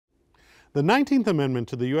The 19th Amendment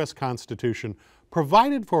to the U.S. Constitution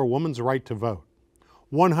provided for a woman's right to vote.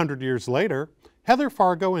 100 years later, Heather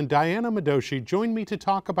Fargo and Diana Madoshi joined me to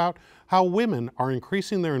talk about how women are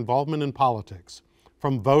increasing their involvement in politics,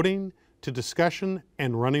 from voting to discussion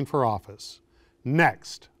and running for office.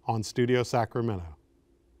 Next on Studio Sacramento.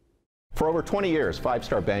 For over 20 years, Five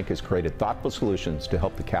Star Bank has created thoughtful solutions to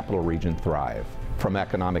help the Capital Region thrive. From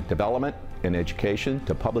economic development and education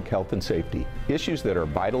to public health and safety, issues that are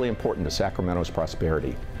vitally important to Sacramento's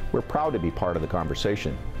prosperity. We're proud to be part of the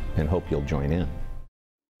conversation and hope you'll join in.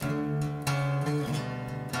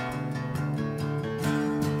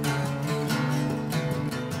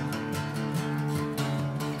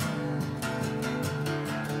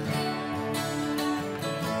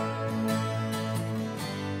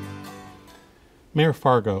 Mayor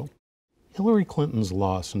Fargo, Hillary Clinton's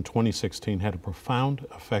loss in 2016 had a profound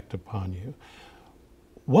effect upon you.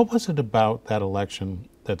 What was it about that election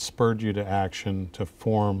that spurred you to action to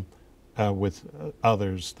form with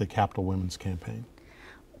others the Capital Women's Campaign?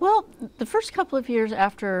 Well, the first couple of years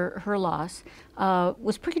after her loss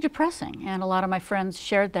was pretty depressing, and a lot of my friends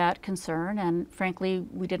shared that concern, and frankly,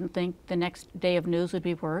 we didn't think the next day of news would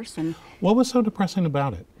be worse. And what was so depressing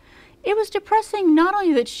about it? It was depressing not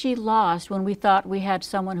only that she lost when we thought we had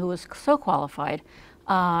someone who was so qualified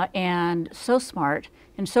and so smart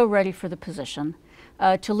and so ready for the position,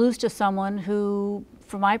 to lose to someone who,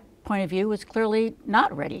 from my point of view, was clearly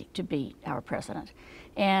not ready to be our president.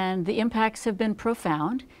 And the impacts have been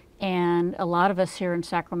profound, and a lot of us here in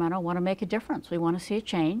Sacramento want to make a difference. We want to see a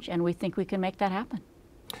change, and we think we can make that happen.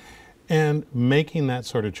 And making that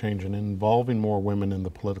sort of change and involving more women in the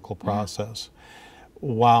political process. Yeah.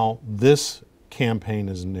 While this campaign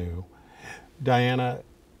is new, Diana,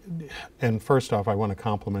 and first off, I want to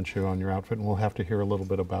compliment you on your outfit, and we'll have to hear a little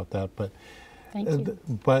bit about that. But, thank you.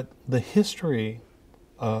 But the history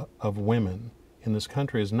of women in this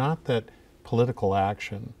country is not that political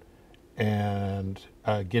action and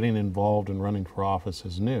getting involved in running for office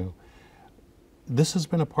is new. This has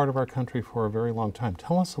been a part of our country for a very long time.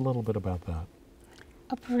 Tell us a little bit about that.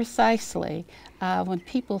 Precisely. When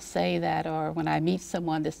people say that, or when I meet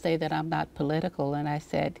someone to say that I'm not political, and I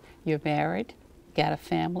said, you're married, got a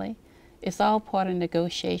family, it's all part of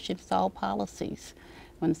negotiation, it's all policies.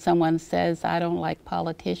 When someone says, I don't like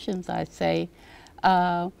politicians, I say,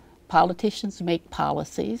 politicians make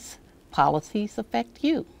policies, policies affect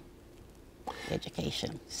you.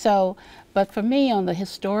 Education. So, but for me, on the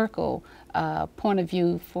historical point of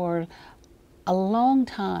view, for a long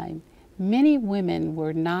time, many women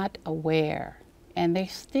were not aware, and they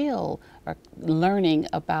still are learning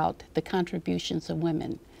about the contributions of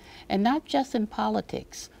women. And not just in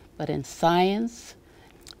politics, but in science,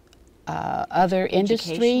 other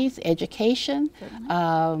industries, education,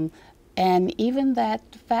 and even that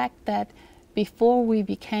fact that before we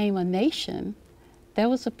became a nation, there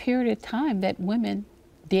was a period of time that women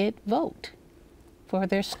did vote for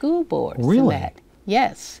their school boards. Really? And that.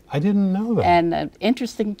 Yes. I didn't know that. And an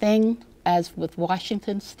interesting thing, as with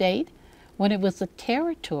Washington State, when it was a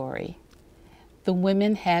territory, the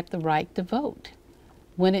women had the right to vote.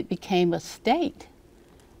 When it became a state,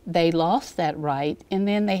 they lost that right, and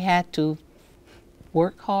then they had to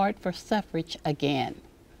work hard for suffrage again.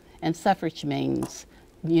 And suffrage means,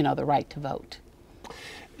 you know, the right to vote.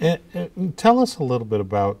 Tell us a little bit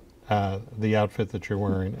about the outfit that you're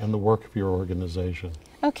wearing and the work of your organization.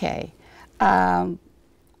 Okay. The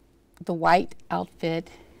white outfit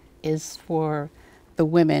is for the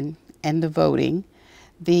women and the voting.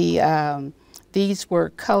 These were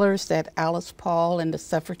colors that Alice Paul and the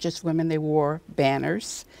suffragist women, they wore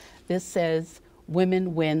banners. This says,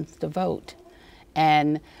 women wins the vote.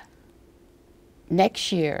 And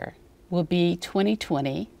next year will be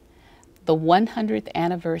 2020, the 100th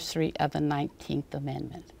anniversary of the 19th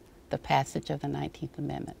Amendment, the passage of the 19th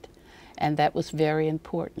Amendment. And that was very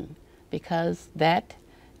important because that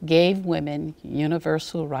gave women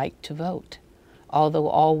universal right to vote. Although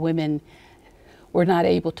all women were not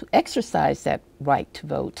able to exercise that right to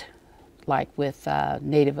vote, like with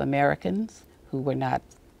Native Americans, who were not,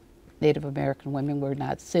 Native American women were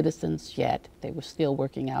not citizens yet. They were still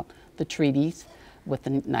working out the treaties with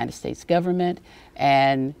the United States government,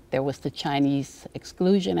 and there was the Chinese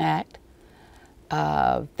Exclusion Act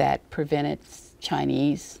that prevented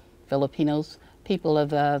Chinese, Filipinos, people of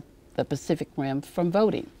the Pacific Rim from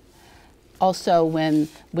voting. Also,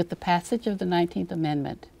 with the passage of the 19th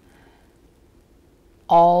Amendment,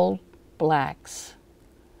 all blacks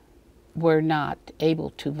were not able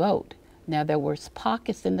to vote. Now, there were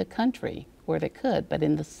pockets in the country where they could, but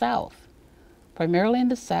in the South, primarily in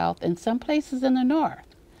the South and some places in the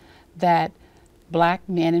North, that black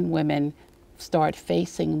men and women start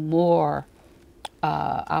facing more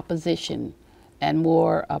opposition and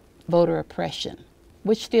more voter oppression,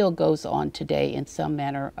 which still goes on today in some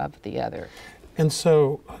manner or the other. And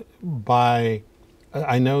so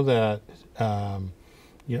I know that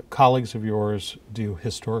colleagues of yours do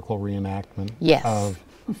historical reenactment Yes. of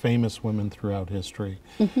famous women throughout history.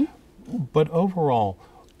 But overall,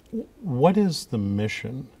 what is the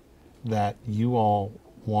mission that you all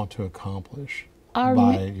want to accomplish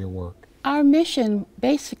by your work? Our mission,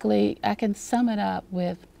 basically, I can sum it up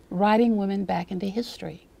with writing women back into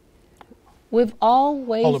history. We've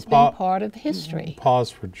always been part of history.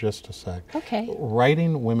 Pause for just a sec. Okay.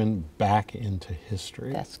 Writing women back into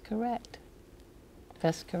history. That's correct.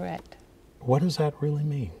 That's correct. What does that really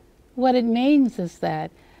mean? What it means is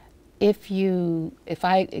that if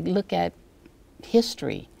I look at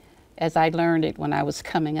history as I learned it when I was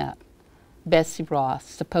coming up, Betsy Ross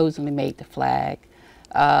supposedly made the flag.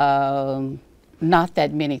 Not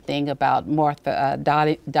that many things about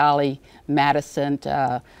Dolly Madison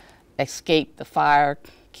escaped the fire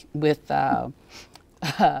with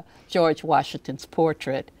George Washington's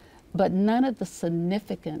portrait, but none of the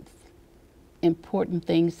significant, important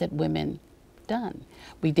things that women done.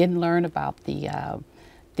 We didn't learn about the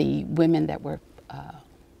women that were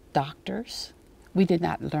doctors. We did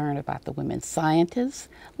not learn about the women scientists.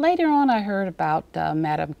 Later on, I heard about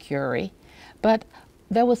Madame Curie, but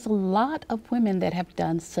there was a lot of women that have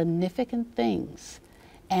done significant things,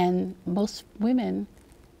 and most women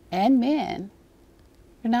and men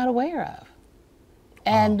are not aware of.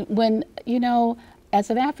 And when, as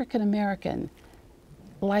an African American,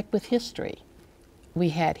 like with history, we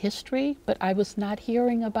had history, but I was not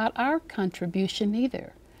hearing about our contribution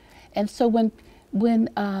either. And so when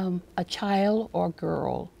a child or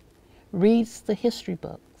girl reads the history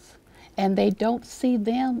books and they don't see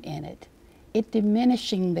them in it, it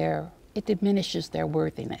diminishes their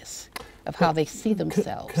worthiness of how they see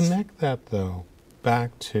themselves. Connect that, though,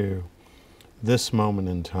 back to this moment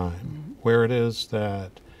in time, where it is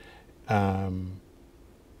that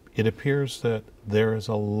it appears that there is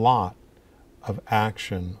a lot of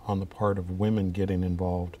action on the part of women getting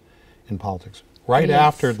involved in politics. Right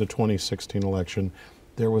after the 2016 election,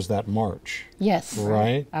 there was that march. Yes.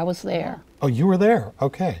 Right? I was there. Oh, you were there.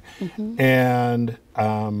 Okay. And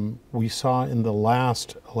we saw in the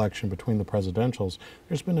last election between the presidentials,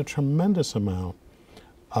 there's been a tremendous amount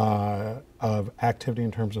of activity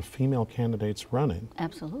in terms of female candidates running.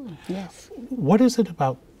 Absolutely. Yes. What is it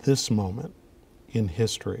about this moment in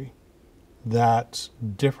history that's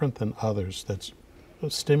different than others, that's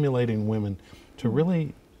stimulating women to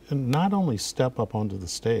really not only step up onto the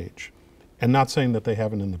stage, and not saying that they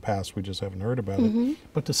haven't in the past, we just haven't heard about it,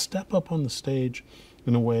 but to step up on the stage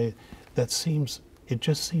in a way that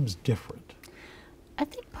just seems different? I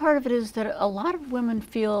think part of it is that a lot of women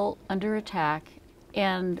feel under attack,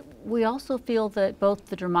 and we also feel that both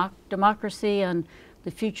the democracy and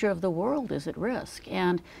the future of the world is at risk.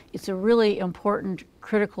 And it's a really important,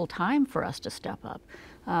 critical time for us to step up.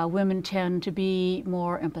 Women tend to be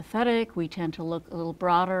more empathetic. We tend to look a little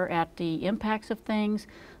broader at the impacts of things.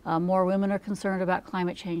 More women are concerned about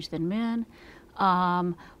climate change than men.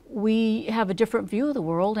 We have a different view of the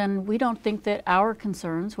world, and we don't think that our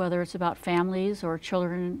concerns, whether it's about families or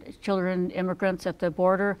children, immigrants at the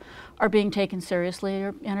border, are being taken seriously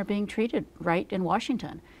and are being treated right in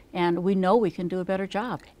Washington. And we know we can do a better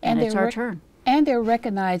job, and it's our turn. And they're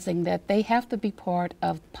recognizing that they have to be part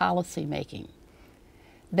of policy making.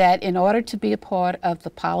 That in order to be a part of the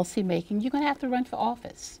policy making, you're going to have to run for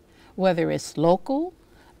office, whether it's local,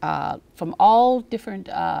 from all different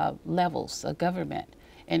levels of government.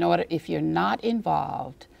 If you're not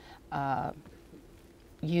involved,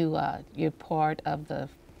 you're part of the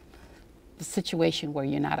situation where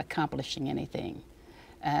you're not accomplishing anything.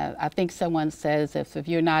 I think someone says if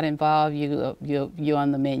you're not involved, you're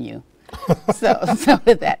on the menu. so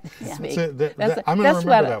with that, I'm going to remember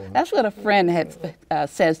that one. That's what a friend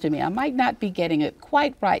says to me. I might not be getting it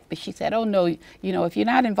quite right, but she said, "Oh no, if you're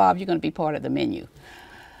not involved, you're going to be part of the menu."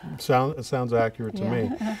 It sounds accurate to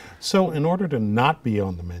me. So in order to not be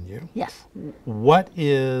on the menu, yes, what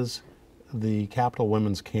is the Capital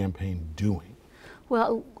Women's Campaign doing?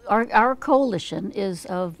 Well, our coalition is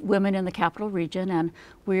of women in the Capital Region, and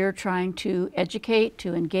we're trying to educate,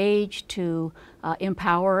 to engage, to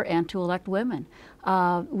empower, and to elect women.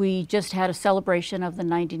 We just had a celebration of the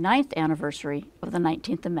 99th anniversary of the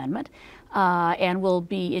 19th Amendment, and we'll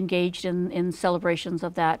be engaged in celebrations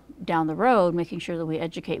of that down the road, making sure that we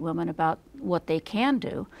educate women about what they can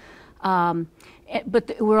do.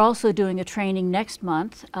 But we're also doing a training next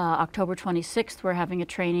month, October 26th. We're having a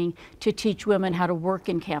training to teach women how to work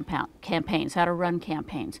in campaigns, how to run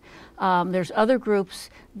campaigns. There's other groups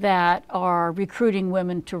that are recruiting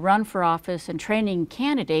women to run for office and training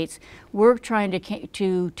candidates. We're trying to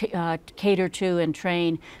cater to and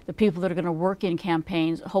train the people that are going to work in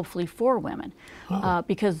campaigns, hopefully for women,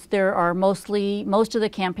 because there are most of the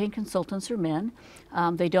campaign consultants are men.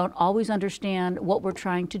 They don't always understand what we're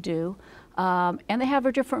trying to do. And they have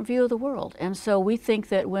a different view of the world. And so we think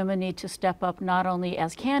that women need to step up not only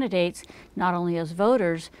as candidates, not only as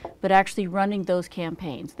voters, but actually running those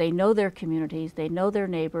campaigns. They know their communities, they know their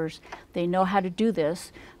neighbors, they know how to do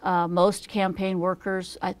this. Most campaign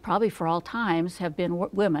workers, probably for all times, have been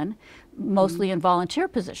women, mostly in volunteer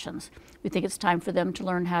positions. We think it's time for them to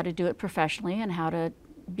learn how to do it professionally and how to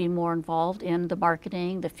be more involved in the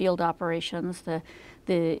marketing, the field operations, the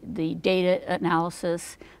data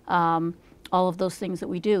analysis, all of those things that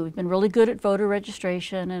we do. We've been really good at voter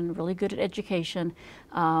registration and really good at education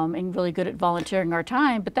and really good at volunteering our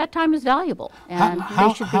time, but that time is valuable. And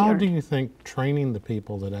how do you think training the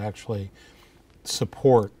people that actually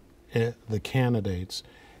support the candidates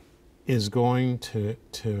is going to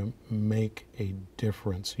make a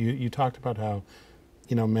difference? You talked about how,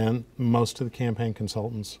 you know, men, most of the campaign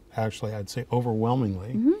consultants, actually I'd say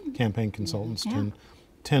overwhelmingly, campaign consultants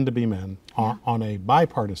tend to be men on a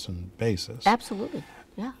bipartisan basis. Absolutely,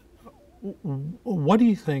 yeah. What do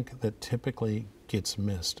you think that typically gets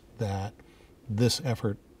missed that this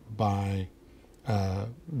effort by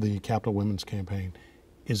the Capital Women's Campaign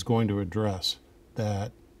is going to address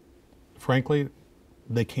that, frankly,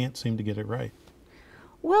 they can't seem to get it right?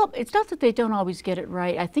 Well, it's not that they don't always get it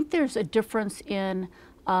right. I think there's a difference in,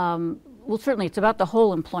 well, certainly it's about the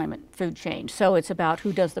whole employment food chain. So it's about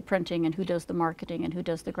who does the printing and who does the marketing and who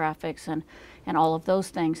does the graphics and all of those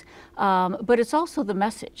things. But it's also the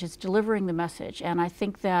message. It's delivering the message. And I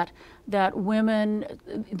think that women,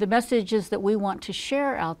 the messages that we want to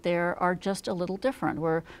share out there are just a little different.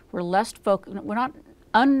 We're less focused. We're not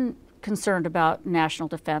unconcerned about national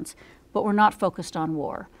defense, but we're not focused on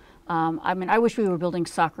war. I mean, I wish we were building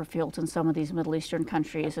soccer fields in some of these Middle Eastern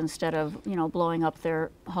countries instead of, you know, blowing up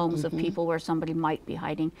their homes of people where somebody might be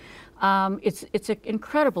hiding. It's an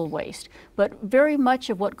incredible waste. But very much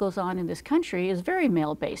of what goes on in this country is very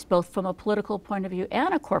male-based, both from a political point of view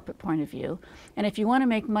and a corporate point of view. And if you want to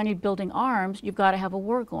make money building arms, you've got to have a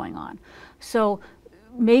war going on. So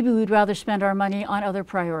maybe we'd rather spend our money on other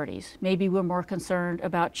priorities. Maybe we're more concerned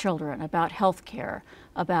about children, about health care,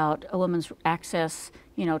 about a woman's access,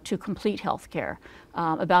 you know, to complete health care,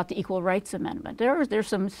 about the Equal Rights Amendment. There's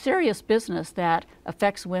some serious business that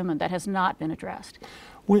affects women that has not been addressed.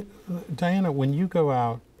 Diana, when you go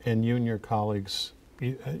out and you and your colleagues,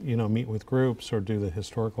 you know, meet with groups or do the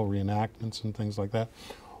historical reenactments and things like that,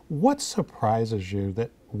 what surprises you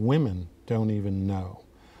that women don't even know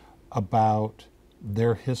about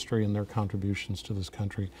their history and their contributions to this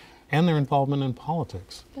country and their involvement in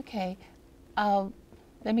politics? Okay,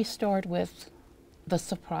 let me start with the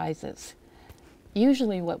surprises.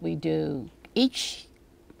 Usually what we do,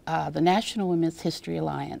 the National Women's History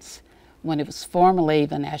Alliance, when it was formerly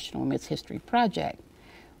the National Women's History Project,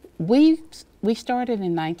 we started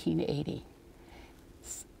in 1980.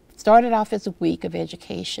 Started off as a week of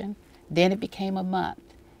education, then it became a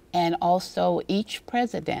month. And also each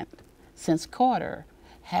president since Carter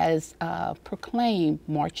has proclaimed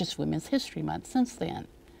March as Women's History Month since then.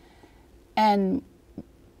 And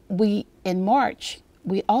in March,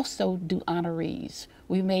 we also do honorees.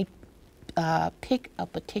 We may pick a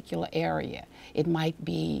particular area. It might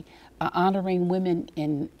be honoring women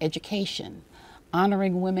in education,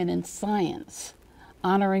 honoring women in science,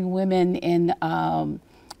 honoring women in for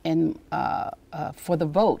the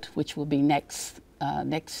vote, which will be next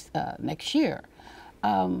year.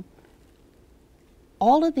 All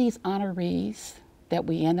of these honorees that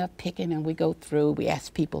we end up picking, and we go through, we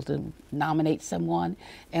ask people to nominate someone,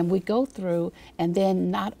 and we go through, and then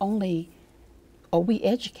not only are we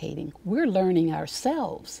educating, we're learning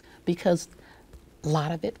ourselves, because a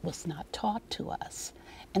lot of it was not taught to us.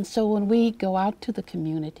 And so when we go out to the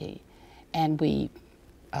community and we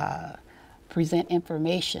present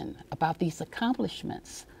information about these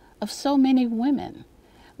accomplishments of so many women,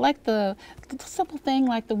 like the simple thing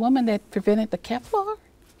like the woman that prevented the Kevlar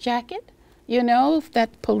jacket, you know,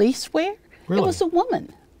 that police wear. Really? It was a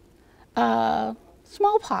woman.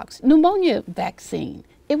 Smallpox, pneumonia vaccine,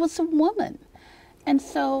 it was a woman. And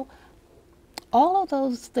so all of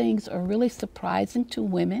those things are really surprising to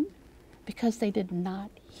women because they did not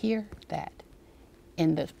hear that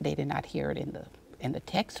they did not hear it in the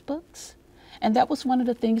textbooks. And that was one of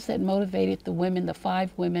the things that motivated the women, the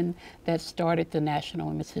 5 women that started the National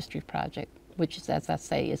Women's History Project, which is, as I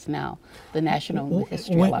say, is now the National Women's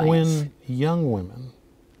History Alliance. When young women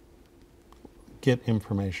get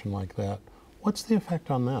information like that, what's the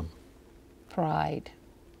effect on them? Pride.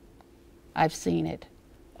 I've seen it.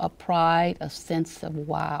 A pride, a sense of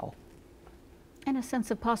wow. And a sense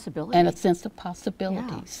of possibility. And a sense of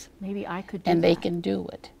possibilities. Yeah, maybe I could do and that. they can do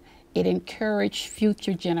it. It encouraged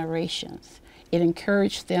future generations. It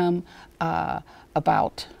encouraged them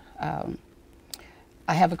about, I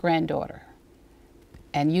have a granddaughter,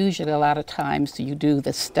 and usually a lot of times you do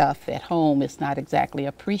the stuff at home, it's not exactly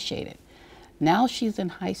appreciated. Now she's in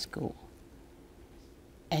high school,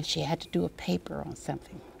 and she had to do a paper on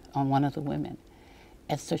something, on one of the women.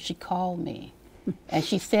 And so she called me, and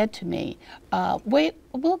she said to me, wait,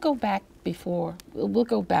 we'll go back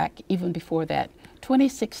even before that.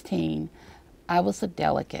 2016, I was a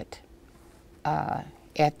delegate at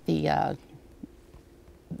the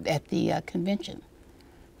convention,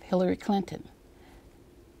 Hillary Clinton.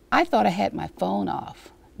 I thought I had my phone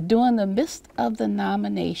off. During the midst of the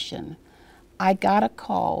nomination, I got a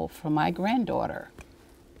call from my granddaughter.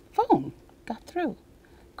 Phone got through.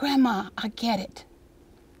 Grandma, I get it.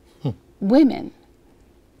 Women,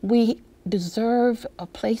 we deserve a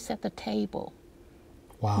place at the table.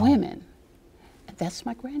 Wow. Women. And that's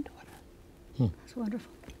my granddaughter. That's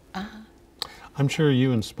wonderful. I'm sure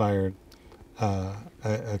you inspired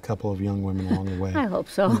a couple of young women along the way. I hope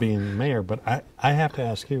so. in being mayor, but I have to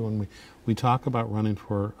ask you, when we talk about running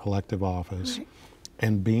for elective office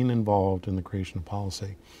and being involved in the creation of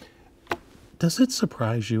policy, does it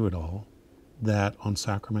surprise you at all that on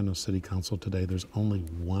Sacramento City Council today there's only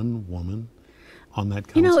one woman on that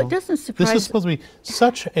council? You know, it doesn't surprise. This is supposed to be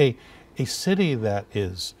such a city that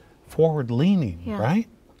is forward-leaning, right?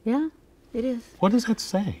 Yeah, it is. What does that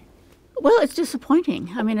say? Well, it's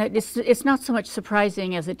disappointing. I mean, it's not so much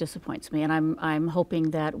surprising as it disappoints me, and I'm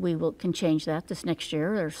hoping that we can change that this next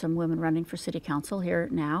year. There's some women running for city council here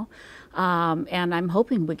now, and I'm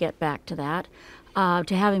hoping we get back to that,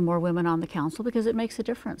 to having more women on the council, because it makes a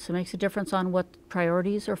difference. It makes a difference on what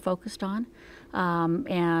priorities are focused on,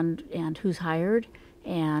 and who's hired,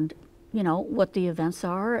 and what the events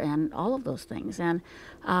are, and all of those things. And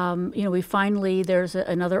we finally, there's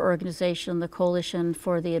another organization, the Coalition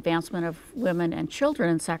for the Advancement of Women and Children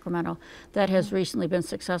in Sacramento, that has recently been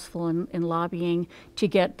successful in lobbying to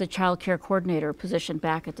get the child care coordinator position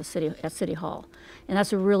back at City Hall. And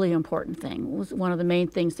that's a really important thing. One of the main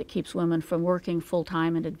things that keeps women from working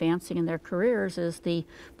full-time and advancing in their careers is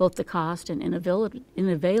both the cost and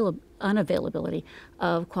unavailability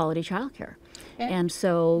of quality child care. And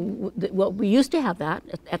so we used to have that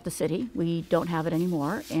at the city. We don't have it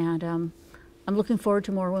anymore. And I'm looking forward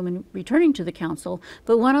to more women returning to the council.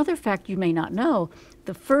 But one other fact you may not know,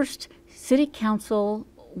 the first city council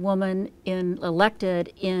woman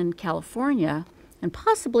elected in California, and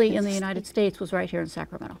possibly in the United States, was right here in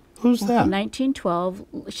Sacramento. Who's that? In 1912,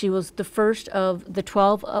 she was the first of the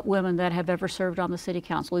 12 women that have ever served on the city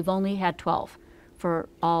council. We've only had 12 for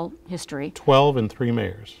all history. 12 and 3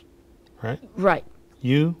 mayors, right? Right.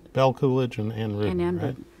 You, Belle Coolidge, and Ann Rubin, And Ann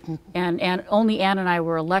right? Rubin. And only Ann and I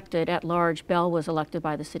were elected at large. Belle was elected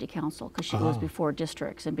by the city council because she was before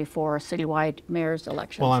districts and before citywide mayor's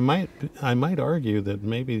elections. Well, I might argue that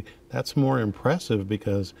maybe that's more impressive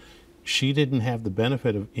because she didn't have the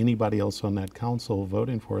benefit of anybody else on that council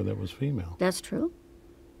voting for her that was female. That's true.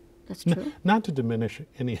 That's true. Not to diminish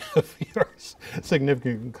any of your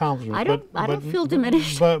significant accomplishments. I don't feel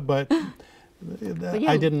diminished. But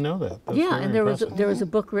yeah. I didn't know that. That's Yeah, very and impressive. there was a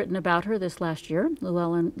book written about her this last year,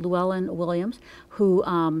 Llewellyn Williams, who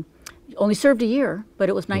only served a year, but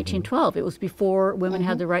it was 1912. It was before women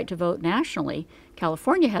had the right to vote nationally.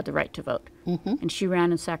 California had the right to vote, and she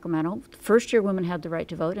ran in Sacramento. First year women had the right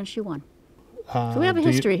to vote, and she won. So we have a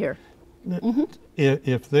history here.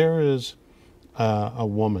 If there is a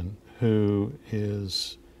woman who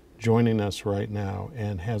is joining us right now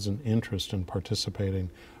and has an interest in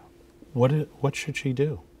participating, what should she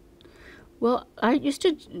do? Well, I used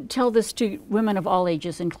to tell this to women of all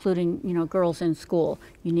ages, including, girls in school.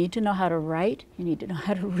 You need to know how to write, you need to know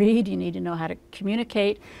how to read, you need to know how to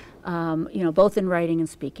communicate, both in writing and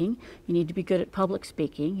speaking. You need to be good at public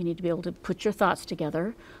speaking. You need to be able to put your thoughts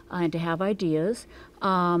together and to have ideas.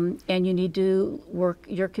 And you need to work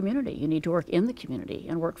your community. You need to work in the community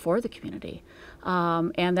and work for the community.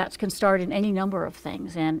 And that can start in any number of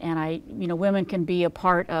things. And women can be a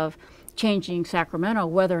part of changing Sacramento,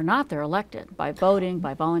 whether or not they're elected, by voting,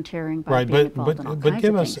 by volunteering, by being involved in all kinds of things. But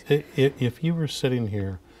give us, if you were sitting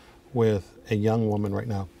here with a young woman right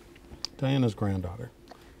now, Diana's granddaughter,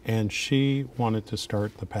 and she wanted to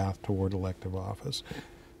start the path toward elective office.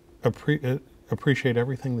 Appreciate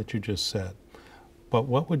everything that you just said, but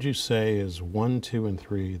what would you say is 1, 2, and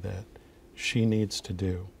 3 that she needs to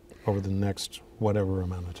do over the next whatever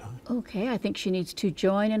amount of time? Okay, I think she needs to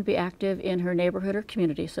join and be active in her neighborhood or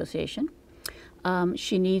community association.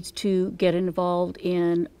 She needs to get involved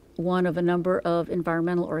in one of a number of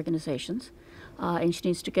environmental organizations. And she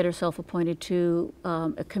needs to get herself appointed to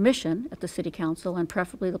a commission at the City Council, and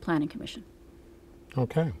preferably the Planning Commission.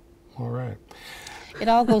 Okay, all right. It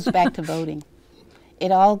all goes back to voting.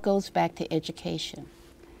 It all goes back to education.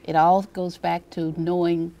 It all goes back to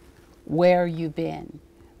knowing where you've been.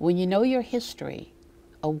 When you know your history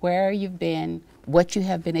of where you've been, what you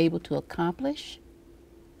have been able to accomplish,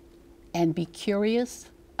 and be curious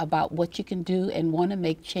about what you can do and want to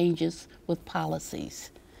make changes with policies.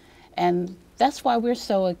 And that's why we're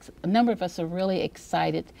so, a number of us are really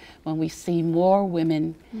excited when we see more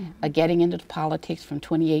women getting into politics from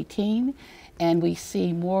 2018. And we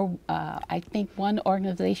see more, I think one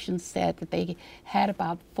organization said that they had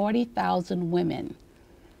about 40,000 women.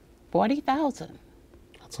 40,000.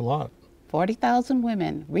 That's a lot. 40,000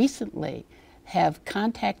 women recently have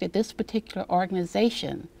contacted this particular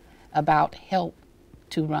organization about help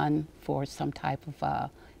to run for some type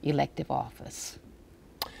of elective office.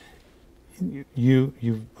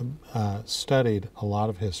 You've studied a lot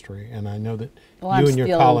of history, and I know that Well, you I'm and your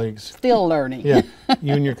still, colleagues, still learning. yeah,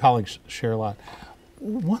 you and your colleagues share a lot.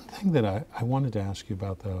 One thing that I wanted to ask you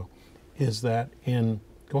about, though, is that in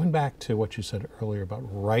going back to what you said earlier about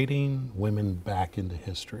writing women back into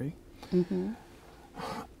history,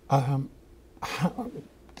 how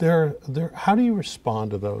do you respond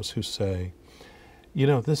to those who say, you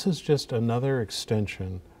know, this is just another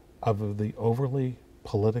extension of the overly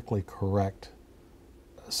politically correct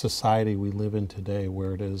society we live in today,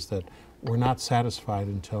 where it is that we're not satisfied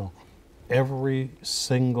until every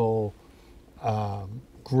single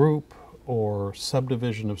group or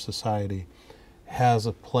subdivision of society has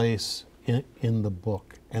a place in the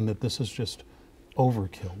book, and that this is just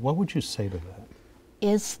overkill? What would you say to that?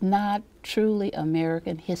 It's not truly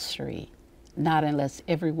American history, not unless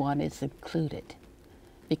everyone is included,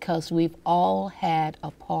 because we've all had a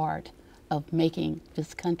part of making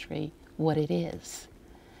this country what it is.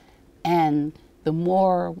 And the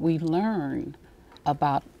more we learn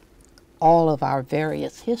about all of our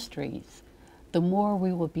various histories, the more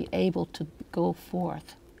we will be able to go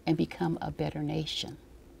forth and become a better nation.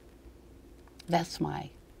 That's my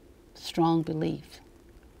strong belief,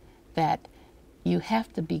 that you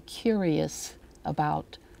have to be curious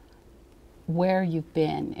about where you've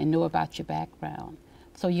been and know about your background,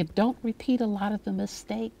 so you don't repeat a lot of the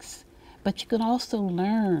mistakes. But you can also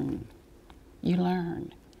learn. You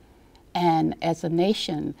learn. And as a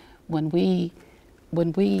nation, when we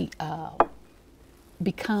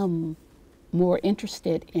become more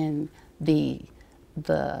interested in the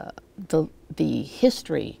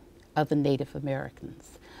history of the Native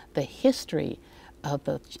Americans, the history of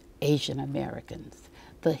the Asian Americans,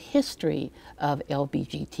 the history of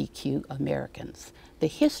LGBTQ Americans, the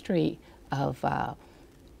history of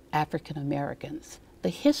African Americans, the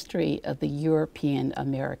history of the European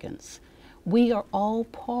Americans. We are all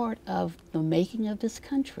part of the making of this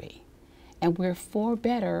country, and we're far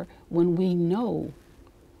better when we know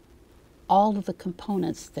all of the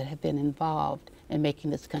components that have been involved in making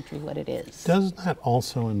this country what it is. Does that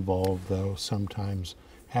also involve, though, sometimes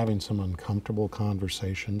having some uncomfortable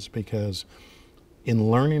conversations? Because in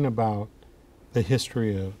learning about the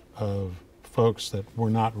history of folks that were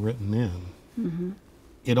not written in,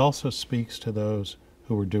 it also speaks to those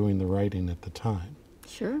who were doing the writing at the time.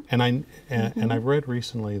 Sure. And I've read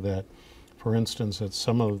recently that, for instance, at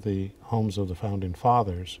some of the homes of the Founding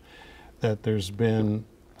Fathers, that there's been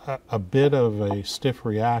a bit of a stiff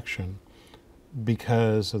reaction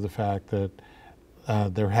because of the fact that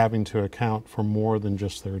they're having to account for more than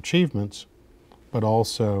just their achievements, but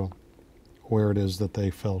also where it is that they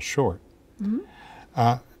fell short.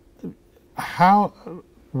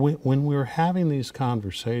 When we're having these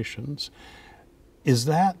conversations, is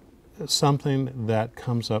that something that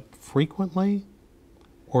comes up frequently,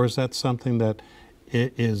 or is that something that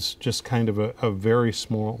it is just kind of a very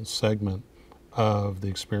small segment of the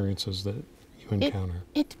experiences that you encounter?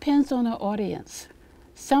 It depends on the audience.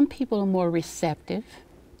 Some people are more receptive,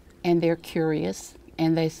 and they're curious,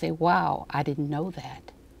 and they say, wow, I didn't know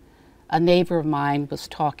that. A neighbor of mine was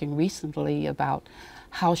talking recently about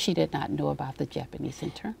how she did not know about the Japanese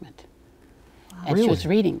internment. Wow. And really? She was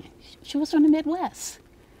reading. She was from the Midwest.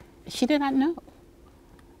 She did not know.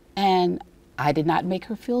 And I did not make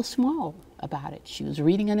her feel small about it. She was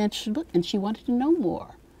reading an interesting book, and she wanted to know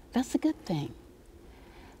more. That's a good thing.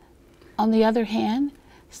 On the other hand,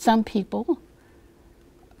 some people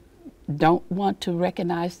don't want to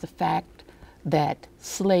recognize the fact that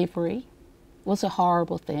slavery was a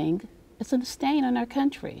horrible thing. It's a stain on our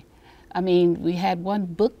country. I mean, we had one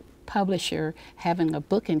book publisher having a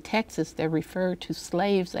book in Texas that referred to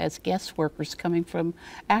slaves as guest workers coming from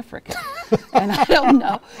Africa. And I don't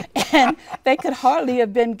know. And they could hardly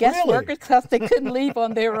have been guest workers because they couldn't leave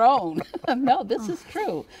on their own. No, this is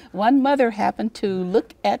true. One mother happened to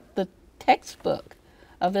look at the textbook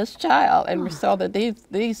of this child and saw that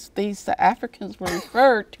these Africans were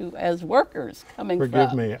referred to as workers coming from.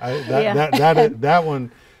 Forgive me. That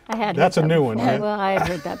one. That's a new one, right? Well, I had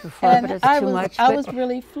heard that before, but it's too much. I was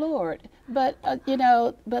really floored. But, you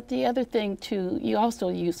know, but the other thing, too, you also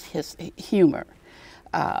use his humor.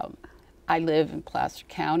 I live in Placer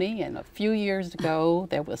County, and a few years ago,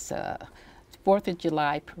 there was a 4th of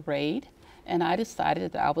July parade, and I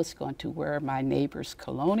decided that I was going to wear my neighbor's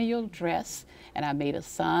colonial dress, and I made a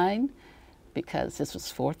sign because this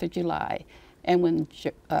was 4th of July. And when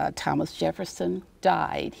Thomas Jefferson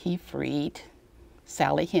died, he freed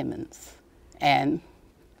Sally Hemings and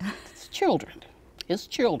his children.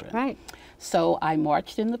 Right. So I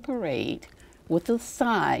marched in the parade with a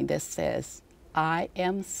sign that says, "I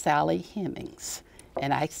am Sally Hemings."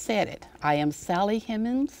 And I said it, I am Sally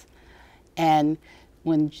Hemings. And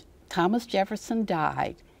when Thomas Jefferson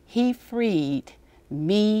died, he freed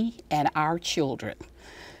me and our children.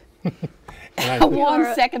 I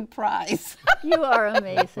won second prize. You are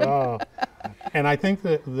amazing. And I think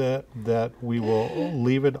that we will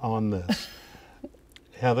leave it on this.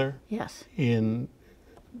 Heather? Yes. In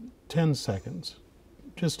 10 seconds,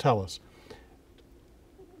 just tell us,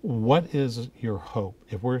 what is your hope?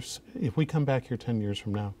 If we come back here 10 years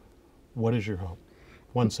from now, what is your hope?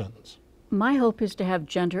 One sentence. My hope is to have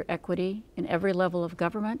gender equity in every level of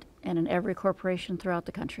government and in every corporation throughout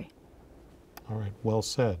the country. All right, well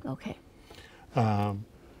said. Okay.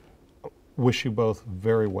 Wish you both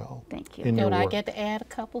very well. Thank you. Don't I get to add a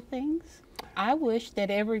couple things? I wish that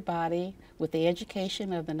everybody, with the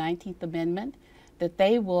education of the 19th Amendment, that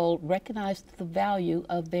they will recognize the value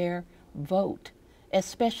of their vote,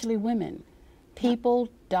 especially women. People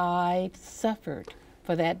died, suffered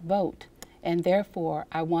for that vote, and therefore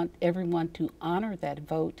I want everyone to honor that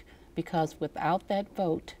vote, because without that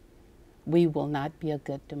vote, we will not be a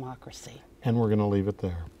good democracy. And we're going to leave it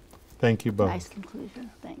there. Thank you both. Nice conclusion.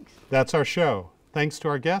 Thanks. That's our show. Thanks to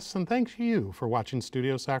our guests, and thanks to you for watching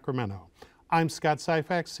Studio Sacramento. I'm Scott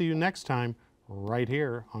Syhpax. See you next time right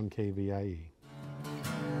here on KVIE.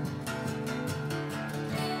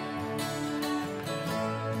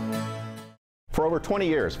 For over 20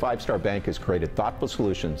 years, Five Star Bank has created thoughtful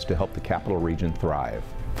solutions to help the Capital Region thrive.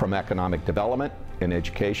 From economic development and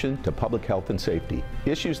education to public health and safety,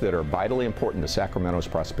 issues that are vitally important to Sacramento's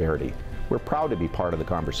prosperity. We're proud to be part of the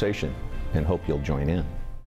conversation and hope you'll join in.